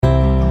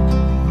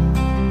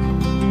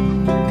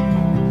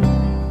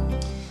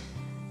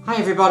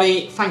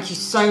everybody, thank you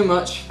so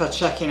much for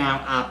checking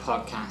out our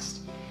podcast.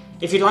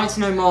 If you'd like to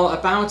know more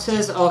about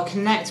us or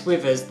connect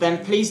with us,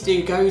 then please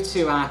do go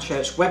to our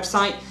church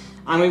website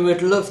and we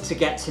would love to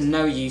get to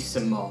know you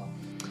some more.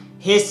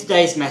 Here's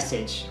today's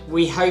message.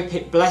 We hope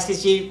it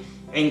blesses you,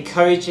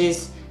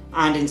 encourages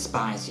and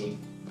inspires you.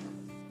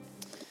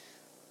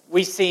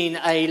 We've seen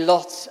a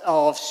lot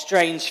of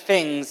strange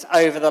things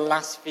over the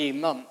last few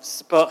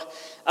months, but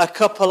a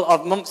couple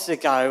of months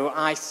ago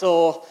I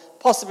saw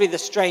possibly the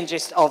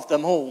strangest of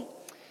them all.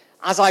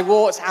 As I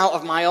walked out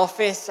of my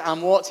office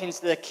and walked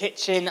into the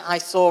kitchen, I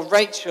saw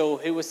Rachel,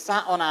 who was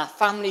sat on our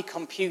family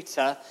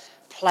computer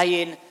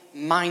playing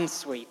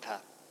Minesweeper.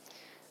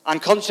 I'm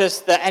conscious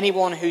that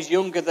anyone who's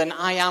younger than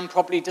I am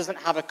probably doesn't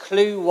have a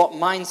clue what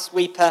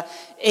Minesweeper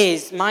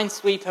is.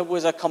 Minesweeper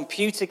was a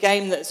computer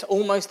game that's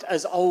almost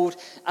as old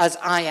as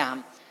I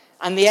am.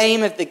 And the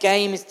aim of the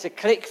game is to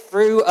click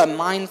through a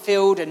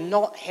minefield and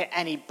not hit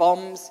any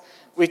bombs,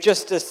 with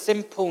just a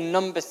simple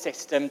number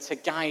system to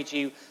guide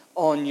you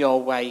on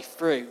your way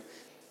through.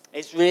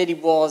 It really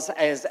was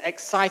as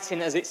exciting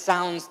as it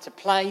sounds to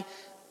play,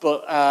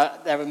 but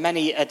there were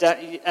many a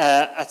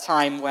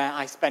time where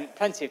I spent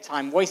plenty of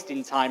time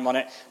wasting time on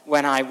it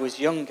when I was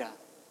younger.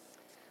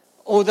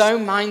 Although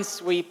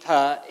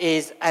Minesweeper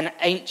is an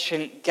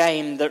ancient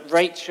game that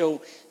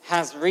Rachel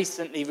has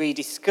recently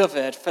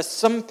rediscovered, for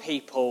some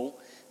people,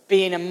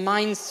 being a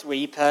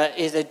minesweeper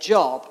is a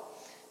job.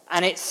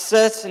 And it's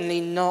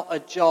certainly not a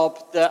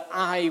job that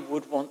I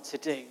would want to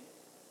do.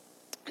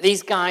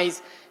 These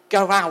guys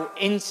go out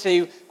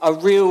into a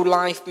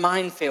real-life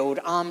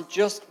minefield armed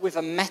just with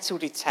a metal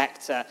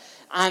detector,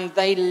 and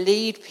they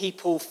lead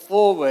people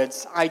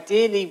forwards,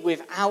 ideally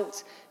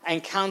without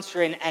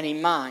encountering any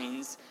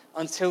mines,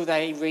 until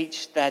they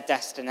reach their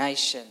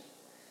destination.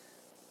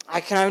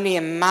 I can only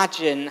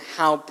imagine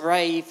how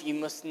brave you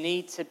must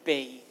need to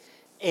be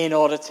in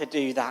order to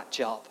do that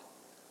job.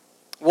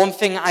 One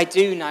thing I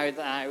do know,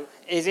 though,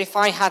 is if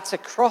I had to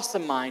cross a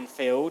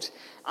minefield,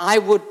 I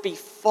would be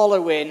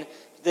following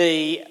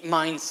the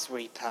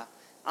minesweeper.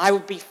 I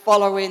would be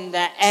following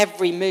their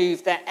every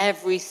move, their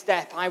every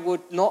step. I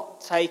would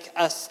not take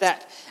a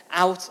step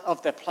out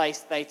of the place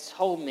they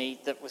told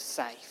me that was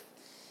safe.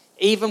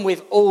 Even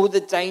with all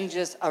the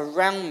dangers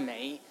around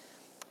me,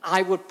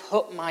 I would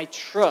put my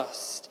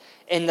trust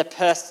in the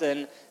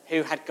person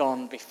who had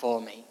gone before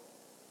me.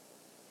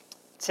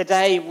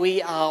 Today,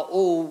 we are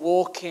all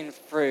walking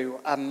through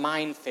a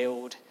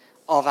minefield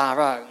of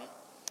our own.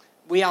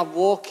 We are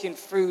walking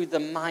through the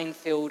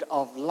minefield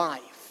of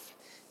life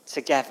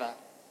together.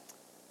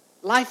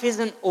 Life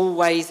isn't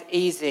always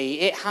easy.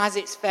 It has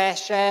its fair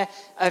share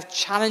of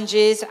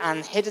challenges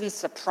and hidden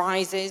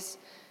surprises.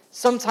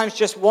 Sometimes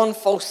just one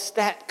false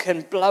step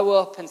can blow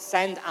up and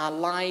send our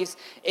lives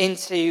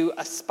into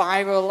a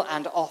spiral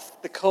and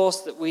off the course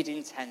that we'd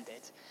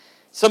intended.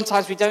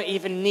 Sometimes we don't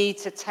even need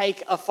to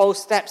take a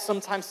false step.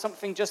 Sometimes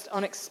something just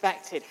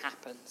unexpected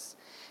happens,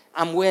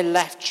 and we're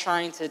left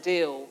trying to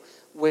deal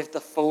with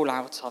the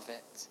fallout of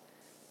it.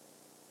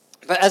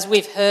 But as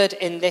we've heard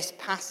in this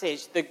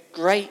passage, the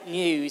great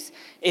news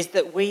is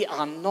that we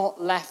are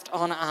not left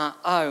on our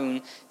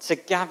own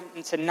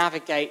to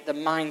navigate the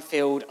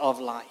minefield of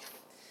life.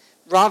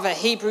 Rather,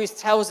 Hebrews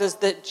tells us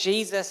that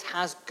Jesus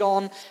has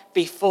gone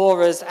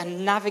before us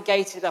and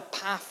navigated a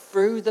path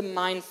through the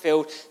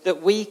minefield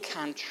that we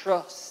can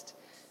trust,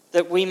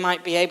 that we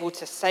might be able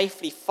to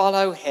safely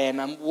follow him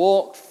and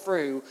walk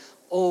through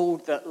all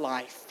that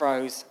life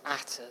throws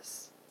at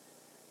us.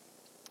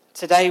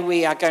 Today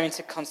we are going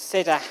to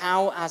consider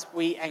how, as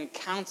we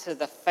encounter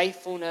the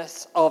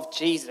faithfulness of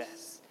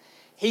Jesus,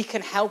 he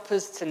can help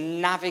us to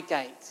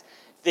navigate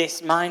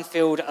this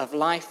minefield of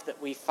life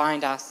that we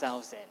find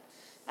ourselves in,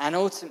 and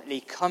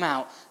ultimately come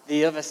out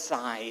the other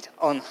side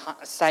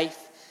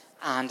safe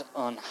and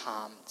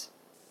unharmed.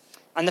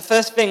 And the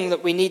first thing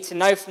that we need to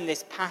know from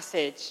this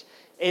passage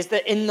is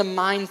that in the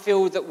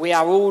minefield that we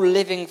are all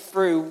living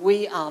through,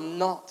 we are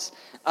not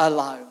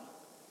alone.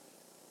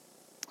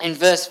 In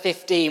verse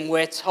 15,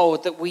 we're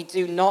told that we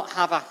do not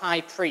have a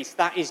high priest,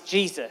 that is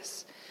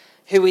Jesus,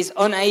 who is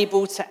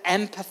unable to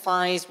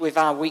empathize with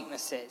our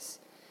weaknesses.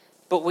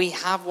 But we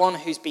have one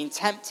who's been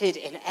tempted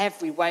in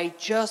every way,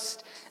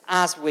 just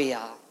as we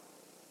are,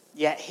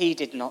 yet he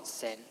did not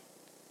sin.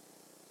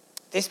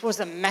 This was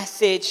a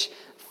message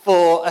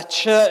for a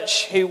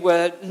church who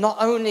were not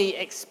only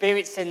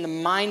experiencing the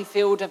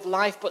minefield of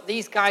life, but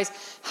these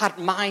guys had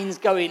mines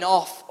going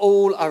off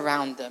all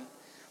around them.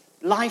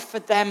 Life for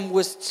them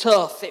was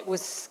tough, it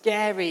was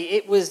scary,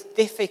 it was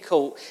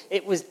difficult,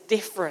 it was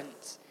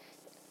different.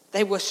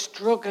 They were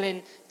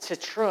struggling to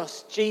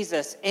trust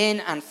Jesus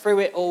in and through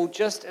it all,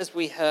 just as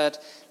we heard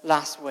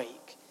last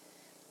week.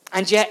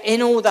 And yet,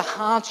 in all the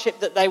hardship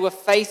that they were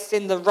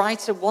facing, the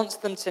writer wants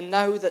them to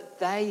know that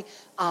they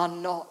are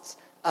not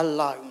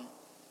alone.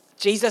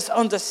 Jesus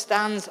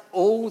understands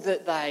all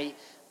that they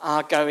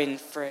are going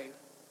through.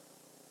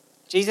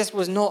 Jesus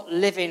was not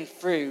living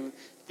through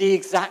the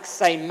exact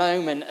same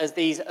moment as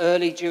these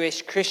early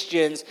Jewish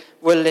Christians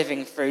were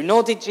living through.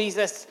 Nor did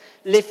Jesus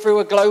live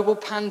through a global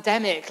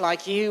pandemic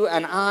like you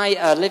and I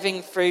are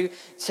living through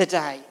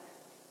today.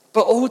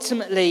 But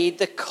ultimately,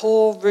 the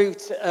core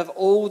root of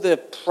all the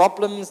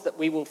problems that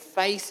we will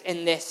face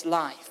in this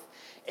life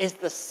is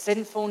the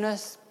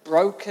sinfulness,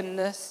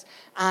 brokenness,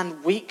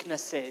 and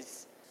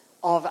weaknesses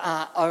of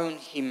our own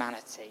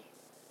humanity.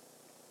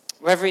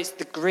 Whether it's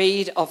the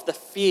greed of the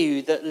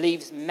few that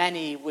leaves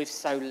many with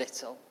so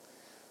little,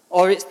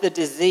 or it's the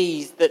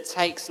disease that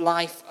takes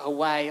life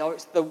away, or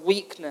it's the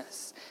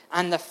weakness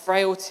and the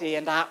frailty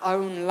and our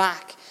own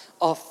lack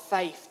of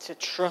faith to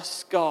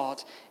trust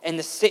God in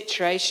the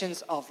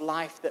situations of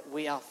life that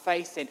we are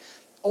facing.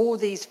 All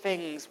these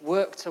things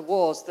work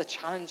towards the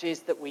challenges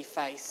that we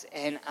face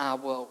in our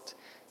world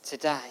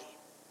today.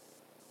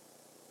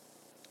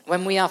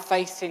 When we are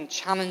facing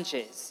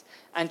challenges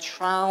and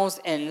trials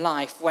in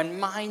life, when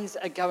minds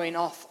are going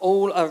off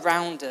all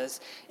around us,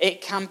 it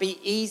can be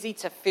easy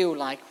to feel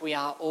like we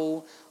are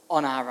all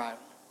on our own.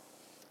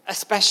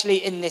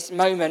 Especially in this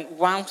moment,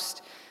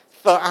 whilst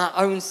for our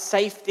own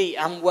safety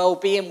and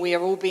well-being, we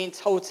are all being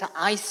told to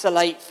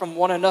isolate from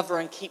one another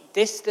and keep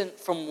distant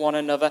from one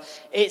another.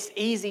 It's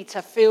easy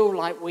to feel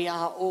like we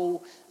are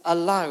all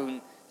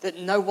alone, that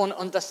no one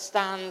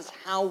understands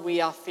how we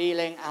are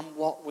feeling and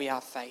what we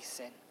are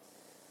facing.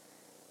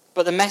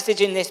 But the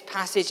message in this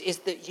passage is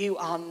that you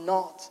are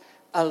not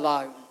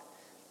alone.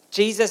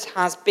 Jesus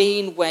has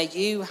been where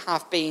you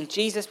have been.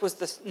 Jesus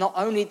was not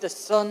only the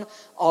Son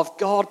of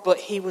God, but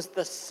he was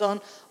the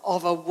Son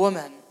of a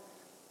woman.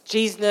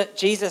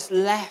 Jesus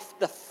left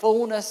the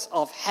fullness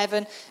of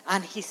heaven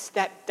and he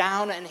stepped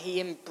down and he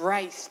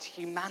embraced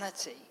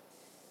humanity.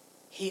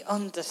 He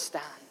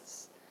understands.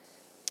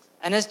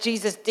 And as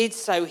Jesus did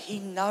so, he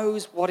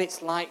knows what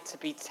it's like to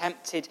be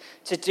tempted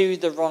to do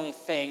the wrong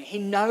thing. He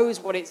knows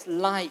what it's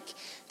like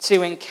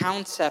to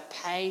encounter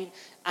pain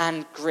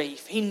and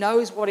grief. He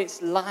knows what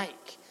it's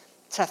like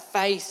to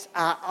face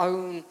our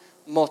own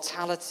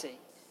mortality.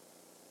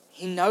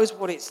 He knows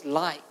what it's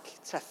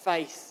like to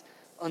face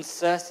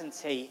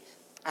uncertainty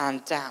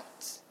and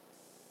doubt.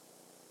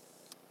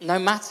 No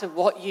matter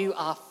what you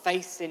are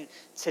facing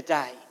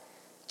today,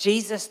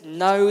 Jesus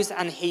knows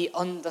and he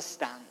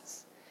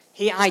understands.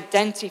 He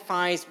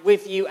identifies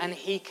with you and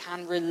he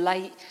can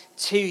relate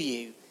to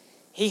you.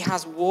 He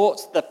has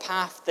walked the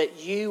path that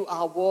you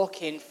are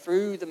walking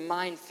through the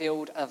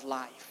minefield of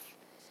life.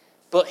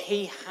 But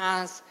he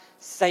has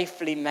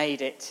safely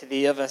made it to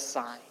the other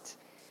side.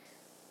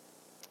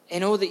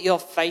 In all that you're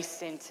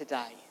facing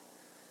today,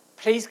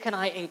 please can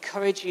I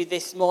encourage you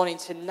this morning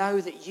to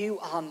know that you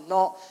are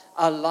not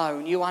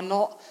alone. You are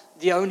not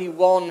the only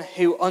one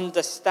who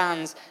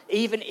understands,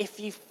 even if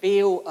you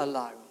feel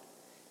alone.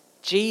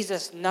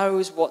 Jesus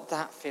knows what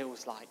that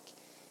feels like.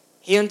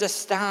 He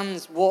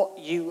understands what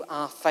you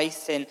are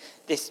facing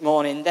this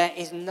morning. There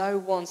is no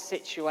one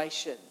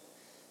situation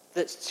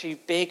that's too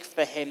big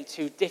for him,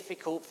 too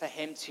difficult for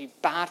him, too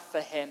bad for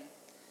him,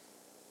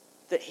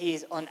 that he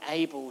is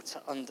unable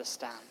to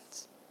understand.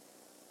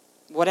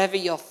 Whatever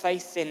you're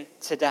facing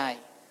today,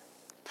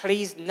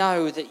 please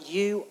know that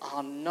you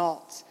are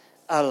not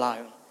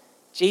alone.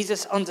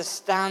 Jesus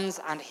understands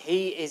and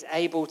he is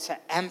able to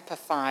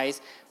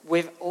empathize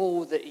with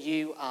all that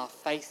you are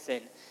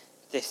facing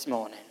this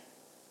morning.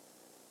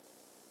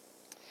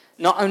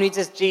 Not only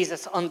does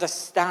Jesus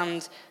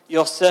understand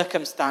your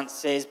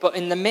circumstances, but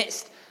in the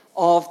midst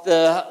of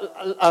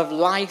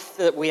life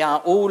that we are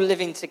all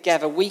living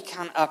together, we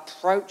can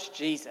approach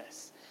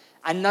Jesus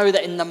and know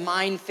that in the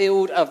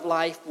minefield of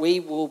life, we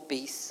will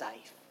be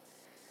safe.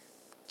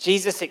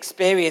 Jesus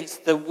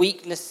experienced the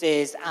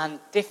weaknesses and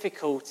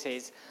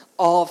difficulties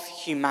of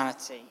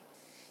humanity.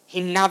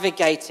 He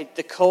navigated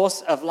the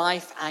course of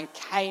life and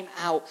came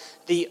out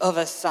the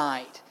other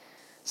side.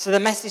 So the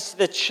message to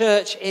the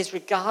church is,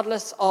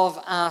 regardless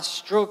of our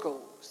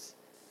struggles,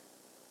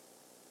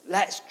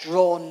 let's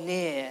draw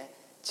near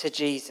to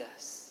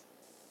Jesus.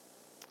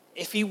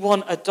 If you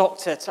want a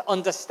doctor to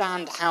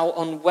understand how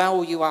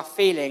unwell you are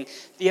feeling,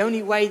 the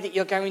only way that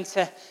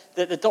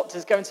that the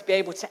doctor's going to be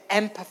able to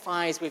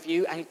empathize with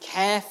you and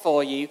care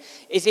for you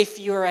is if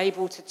you are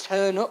able to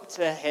turn up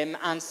to him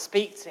and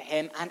speak to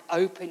him and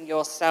open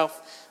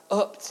yourself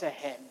up to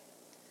him.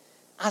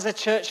 As a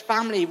church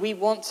family, we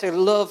want to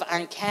love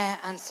and care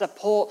and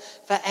support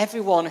for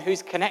everyone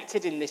who's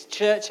connected in this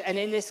church and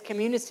in this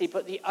community,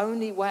 but the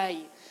only way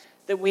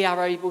that we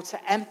are able to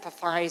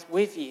empathize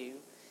with you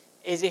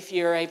is if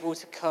you're able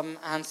to come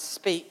and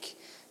speak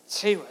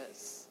to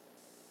us.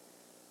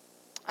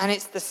 And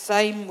it's the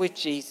same with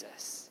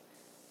Jesus.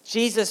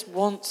 Jesus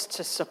wants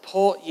to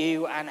support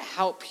you and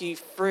help you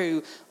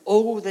through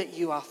all that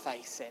you are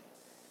facing.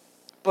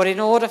 But in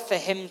order for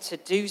him to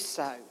do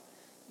so,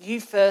 you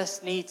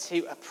first need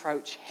to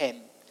approach him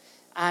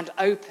and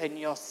open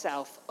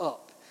yourself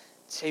up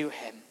to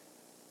him.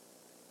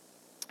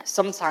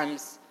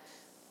 Sometimes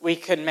we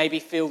can maybe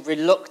feel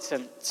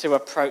reluctant to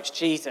approach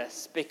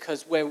Jesus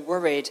because we're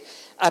worried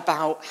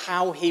about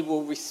how he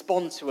will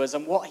respond to us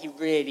and what he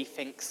really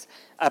thinks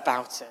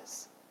about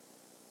us.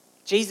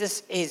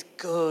 Jesus is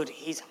good,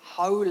 he's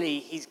holy,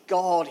 he's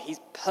God, he's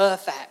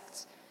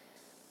perfect.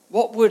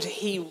 What would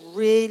he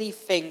really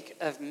think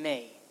of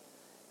me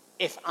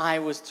if I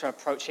was to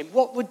approach him?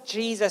 What would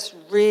Jesus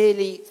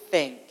really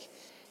think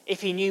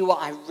if he knew what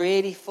I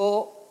really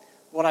thought,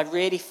 what I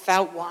really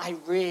felt, what I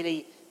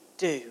really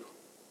do?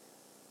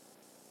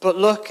 But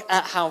look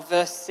at how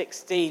verse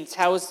 16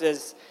 tells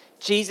us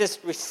Jesus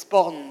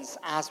responds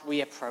as we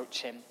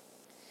approach him.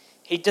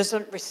 He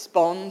doesn't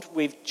respond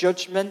with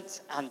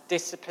judgment and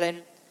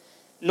discipline,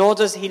 nor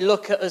does he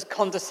look at us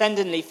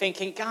condescendingly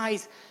thinking,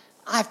 guys,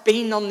 I've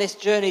been on this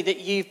journey that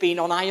you've been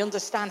on. I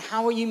understand.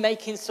 How are you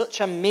making such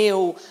a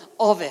meal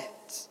of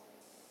it?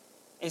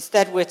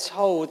 Instead, we're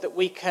told that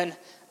we can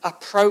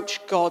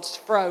approach God's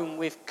throne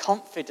with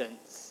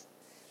confidence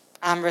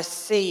and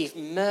receive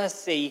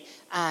mercy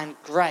and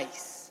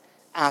grace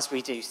as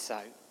we do so.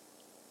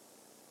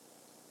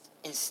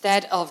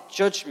 Instead of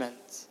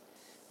judgment,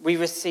 we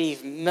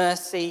receive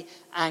mercy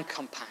and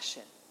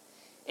compassion.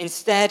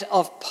 Instead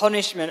of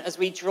punishment, as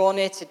we draw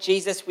near to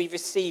Jesus, we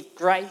receive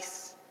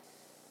grace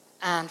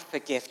and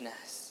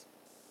forgiveness.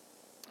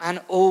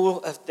 And all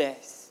of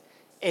this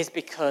is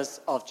because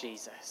of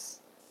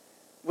Jesus.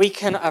 We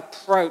can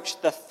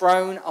approach the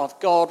throne of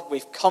God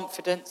with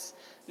confidence,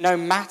 no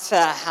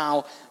matter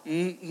how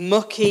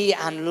mucky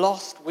and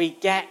lost we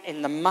get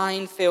in the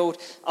minefield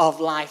of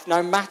life,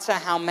 no matter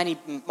how many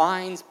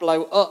mines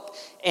blow up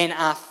in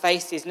our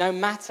faces, no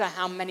matter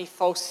how many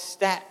false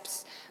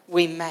steps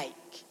we make.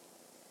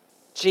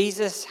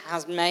 Jesus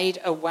has made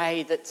a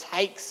way that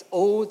takes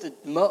all the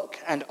muck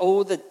and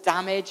all the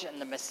damage and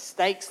the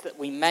mistakes that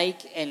we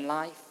make in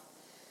life.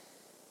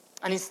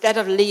 And instead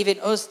of leaving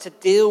us to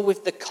deal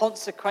with the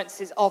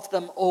consequences of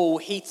them all,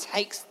 he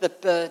takes the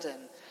burden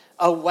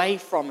away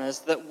from us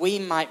that we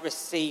might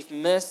receive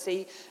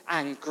mercy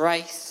and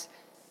grace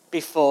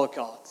before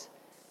God,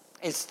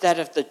 instead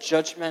of the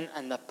judgment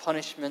and the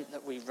punishment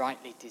that we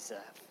rightly deserve.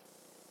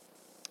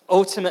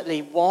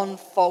 Ultimately, one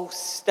false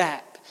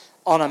step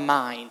on a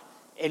mine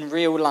in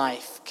real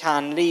life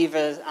can leave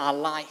our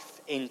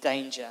life in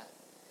danger.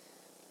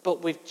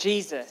 But with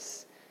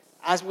Jesus,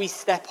 as we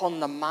step on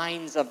the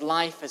mines of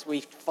life, as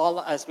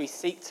we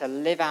seek to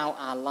live out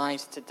our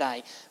lives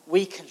today,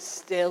 we can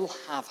still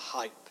have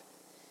hope.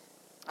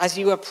 As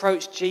you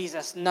approach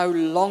Jesus, no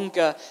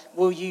longer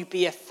will you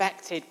be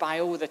affected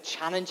by all the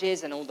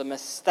challenges and all the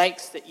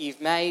mistakes that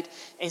you've made.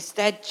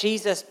 Instead,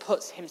 Jesus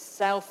puts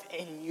himself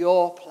in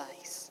your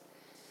place.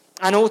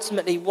 And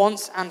ultimately,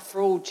 once and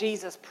for all,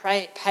 Jesus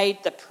paid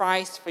the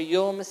price for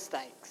your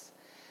mistakes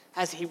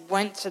as he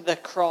went to the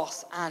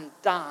cross and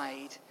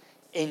died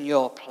in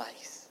your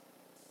place,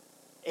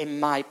 in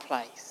my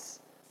place,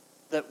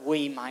 that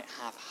we might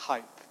have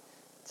hope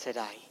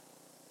today.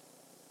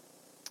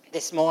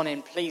 This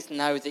morning, please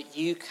know that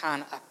you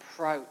can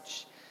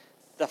approach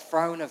the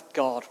throne of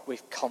God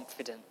with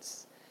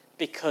confidence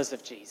because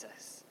of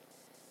Jesus.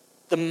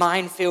 The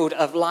minefield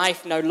of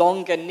life no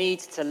longer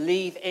needs to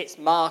leave its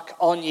mark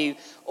on you.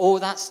 All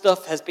that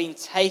stuff has been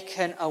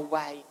taken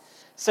away.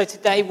 So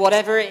today,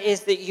 whatever it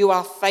is that you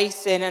are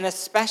facing, and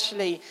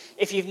especially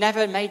if you've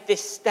never made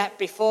this step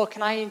before,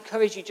 can I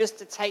encourage you just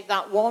to take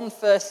that one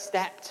first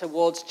step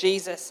towards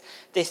Jesus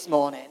this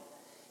morning?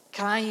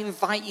 Can I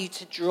invite you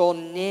to draw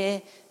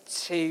near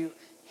to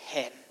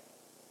him?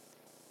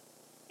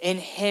 In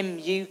him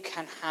you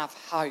can have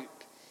hope.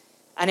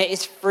 And it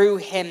is through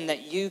him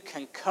that you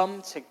can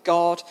come to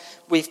God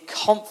with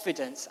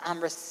confidence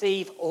and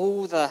receive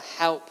all the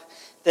help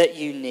that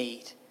you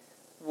need,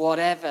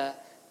 whatever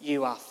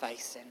you are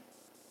facing.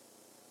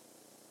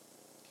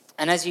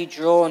 And as you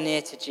draw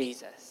near to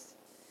Jesus,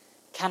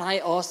 can I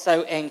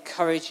also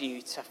encourage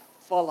you to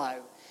follow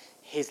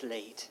his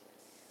lead?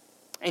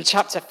 In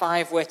chapter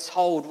 5, we're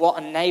told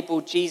what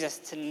enabled Jesus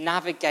to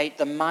navigate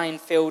the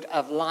minefield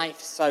of life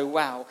so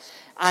well.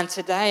 And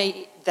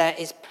today, there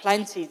is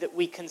plenty that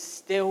we can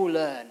still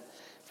learn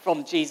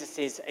from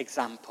Jesus'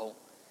 example.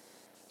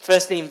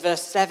 Firstly, in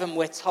verse 7,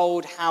 we're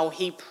told how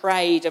he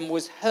prayed and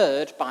was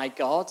heard by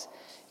God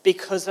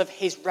because of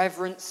his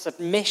reverent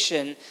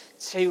submission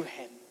to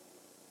him.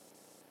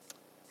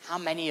 How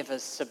many of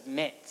us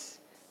submit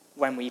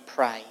when we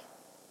pray?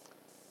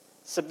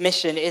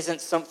 Submission isn't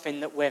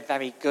something that we're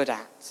very good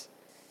at.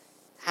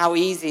 How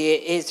easy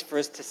it is for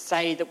us to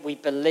say that we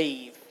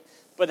believe,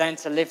 but then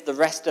to live the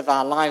rest of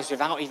our lives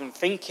without even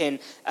thinking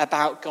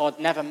about God,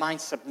 never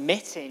mind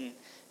submitting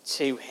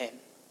to him.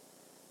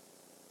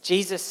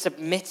 Jesus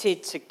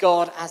submitted to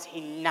God as he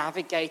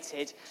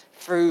navigated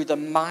through the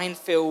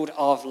minefield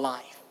of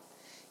life.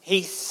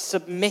 He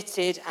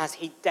submitted as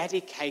he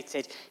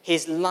dedicated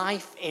his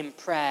life in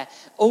prayer,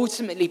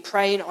 ultimately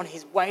praying on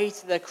his way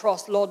to the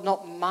cross, Lord,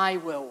 not my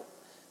will,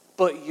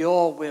 but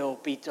your will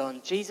be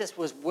done. Jesus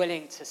was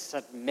willing to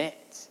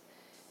submit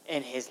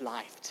in his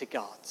life to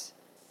God.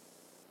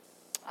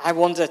 I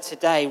wonder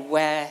today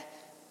where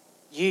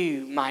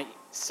you might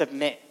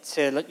submit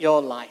to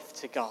your life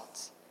to God.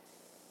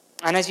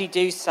 And as you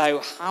do so,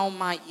 how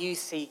might you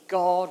see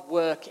God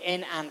work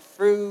in and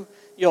through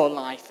your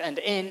life, and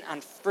in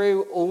and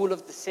through all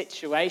of the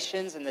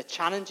situations and the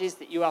challenges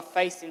that you are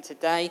facing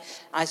today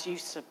as you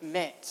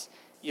submit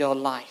your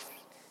life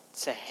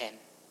to him.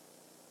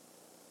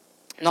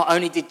 Not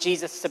only did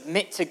Jesus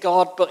submit to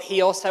God, but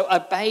he also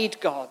obeyed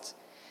God.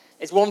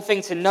 It's one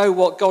thing to know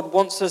what God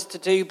wants us to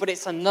do, but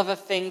it's another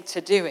thing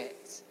to do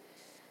it.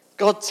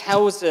 God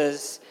tells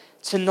us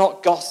to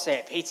not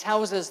gossip. He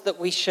tells us that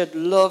we should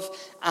love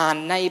our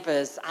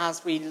neighbors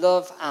as we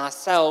love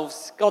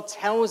ourselves. God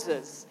tells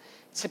us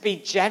to be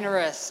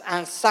generous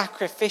and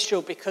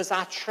sacrificial because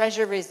our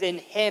treasure is in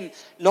him,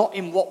 not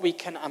in what we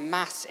can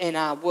amass in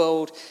our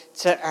world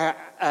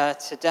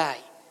today.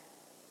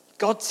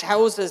 God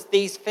tells us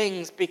these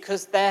things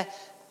because they're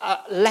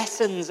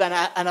lessons and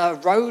a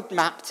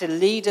roadmap to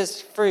lead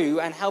us through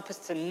and help us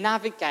to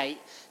navigate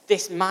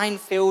this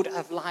minefield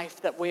of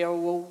life that we are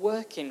all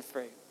working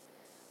through.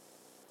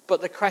 But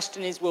the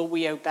question is, will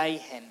we obey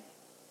him?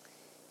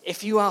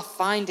 If you are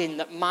finding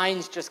that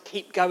minds just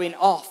keep going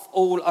off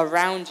all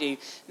around you,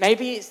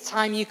 maybe it's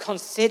time you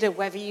consider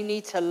whether you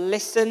need to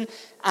listen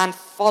and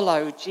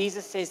follow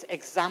Jesus'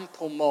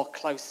 example more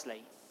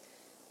closely.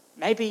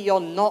 Maybe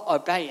you're not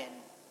obeying.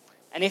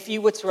 And if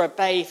you were to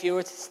obey, if you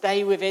were to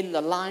stay within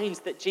the lines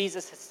that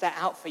Jesus has set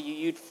out for you,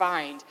 you'd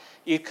find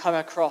you'd come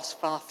across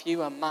far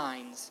fewer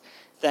minds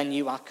than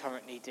you are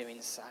currently doing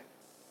so.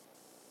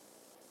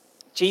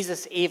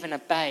 Jesus even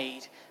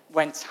obeyed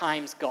when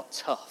times got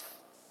tough,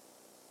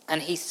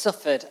 and he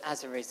suffered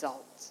as a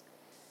result.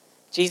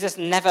 Jesus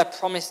never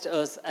promised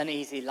us an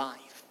easy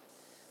life,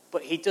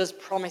 but he does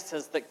promise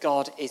us that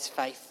God is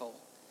faithful.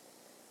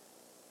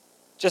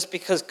 Just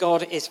because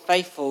God is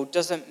faithful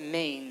doesn't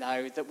mean,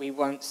 though, that we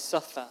won't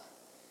suffer.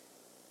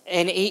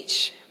 In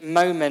each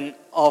moment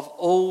of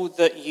all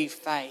that you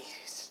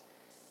face,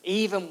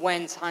 even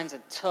when times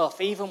are tough,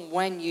 even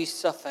when you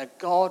suffer,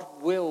 God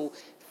will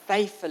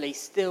faithfully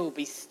still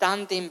be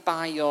standing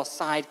by your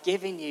side,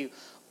 giving you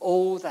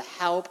all the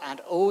help and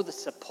all the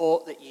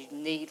support that you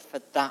need for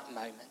that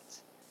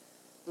moment.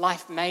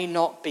 Life may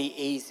not be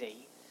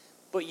easy,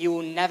 but you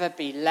will never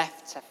be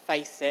left to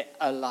face it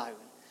alone.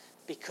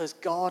 Because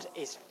God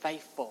is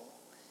faithful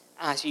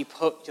as you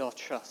put your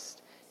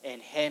trust in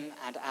him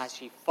and as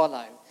you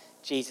follow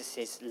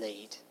Jesus'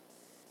 lead.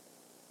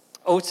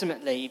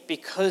 Ultimately,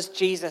 because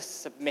Jesus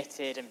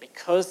submitted and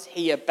because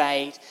he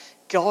obeyed,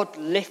 God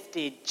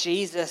lifted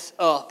Jesus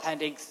up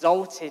and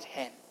exalted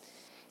him.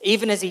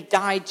 Even as he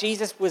died,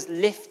 Jesus was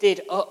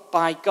lifted up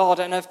by God.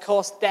 And of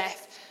course,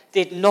 death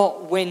did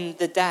not win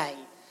the day.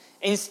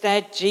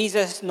 Instead,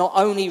 Jesus not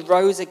only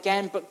rose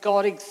again, but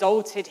God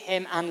exalted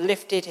him and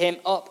lifted him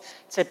up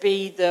to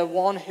be the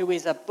one who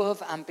is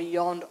above and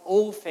beyond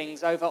all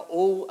things, over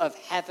all of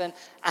heaven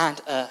and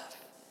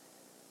earth.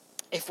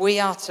 If we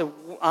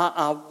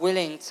are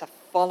willing to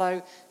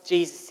follow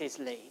Jesus'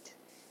 lead,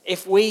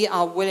 if we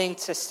are willing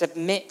to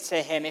submit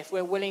to him, if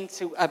we're willing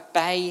to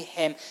obey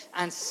him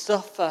and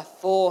suffer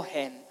for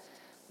him,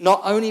 not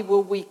only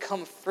will we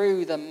come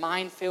through the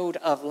minefield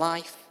of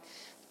life,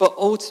 but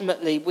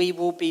ultimately we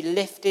will be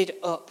lifted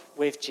up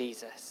with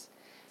Jesus.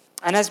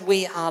 And as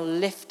we are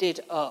lifted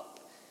up,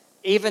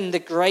 even the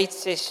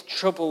greatest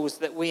troubles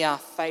that we are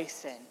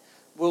facing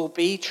will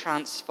be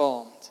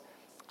transformed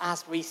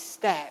as we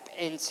step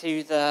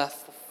into the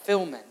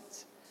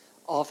fulfillment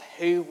of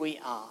who we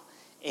are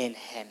in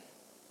him.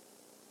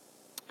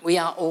 We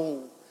are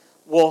all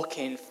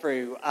walking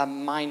through a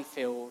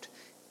minefield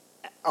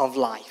of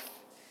life.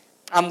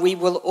 And we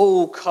will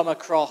all come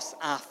across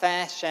our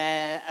fair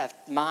share of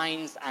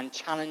minds and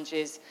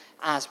challenges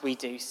as we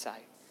do so.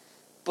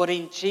 But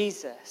in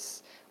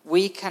Jesus,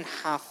 we can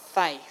have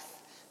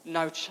faith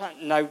no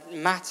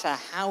matter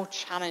how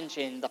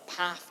challenging the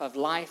path of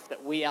life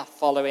that we are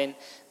following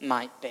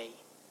might be.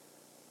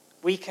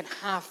 We can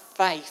have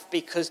faith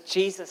because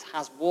Jesus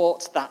has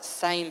walked that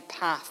same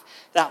path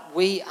that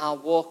we are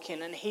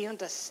walking, and he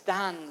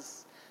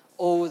understands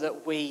all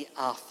that we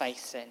are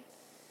facing.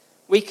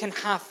 We can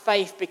have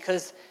faith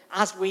because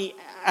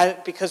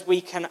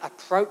we can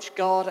approach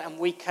God and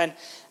we can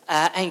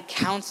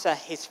encounter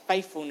his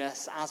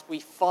faithfulness as we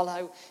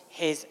follow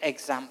his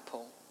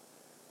example.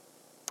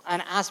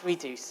 And as we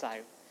do so,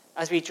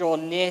 as we draw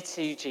near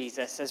to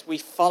Jesus, as we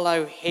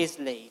follow his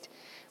lead,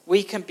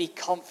 we can be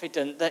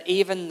confident that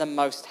even the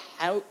most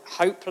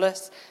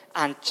hopeless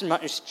and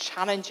most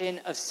challenging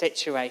of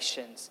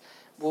situations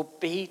will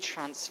be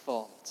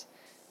transformed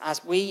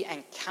as we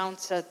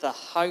encounter the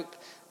hope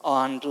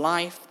and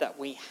life that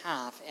we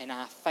have in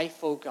our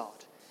faithful God.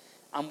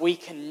 And we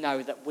can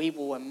know that we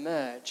will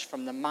emerge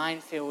from the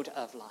minefield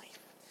of life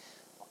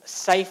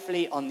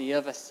safely on the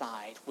other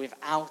side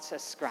without a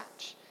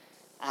scratch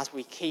as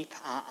we keep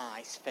our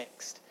eyes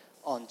fixed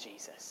on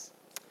Jesus.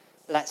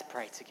 Let's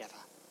pray together.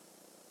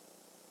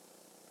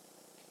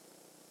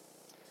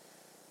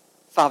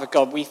 Father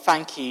God, we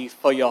thank you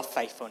for your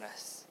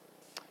faithfulness.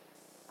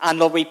 And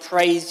Lord, we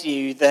praise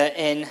you that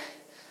in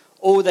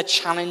all the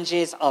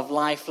challenges of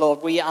life,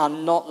 Lord, we are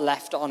not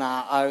left on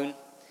our own.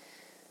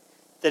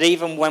 That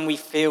even when we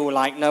feel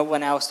like no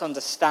one else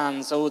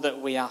understands all that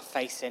we are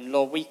facing,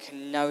 Lord, we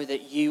can know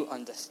that you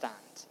understand.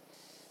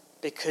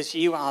 because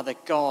you are the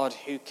God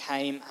who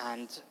came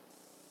and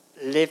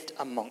lived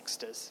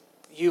amongst us.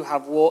 You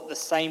have walked the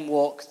same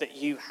walk that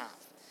you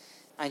have,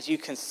 and you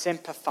can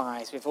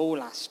sympathize with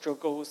all our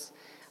struggles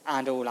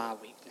and all our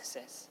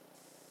weaknesses.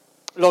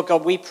 Lord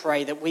God, we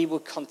pray that we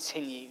would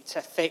continue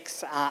to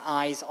fix our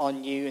eyes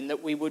on you and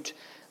that we would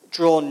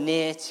draw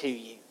near to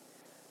you.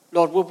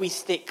 Lord, would we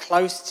stick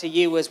close to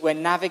you as we're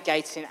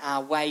navigating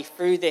our way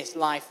through this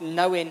life,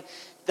 knowing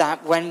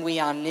that when we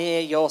are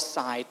near your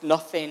side,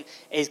 nothing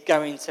is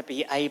going to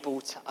be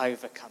able to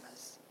overcome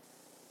us.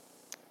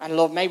 And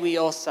Lord, may we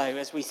also,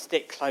 as we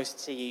stick close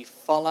to you,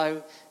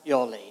 follow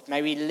your lead.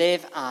 May we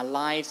live our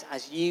lives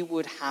as you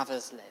would have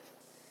us live.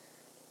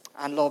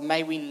 And Lord,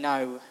 may we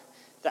know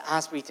that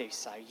as we do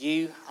so,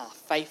 you are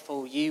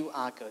faithful, you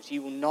are good,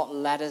 you will not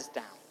let us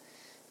down.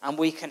 And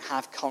we can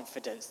have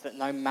confidence that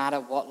no matter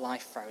what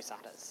life throws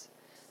at us,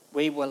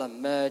 we will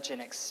emerge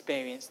and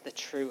experience the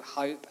true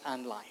hope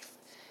and life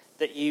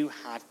that you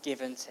have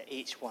given to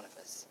each one of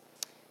us.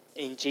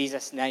 In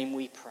Jesus' name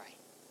we pray.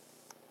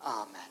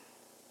 Amen.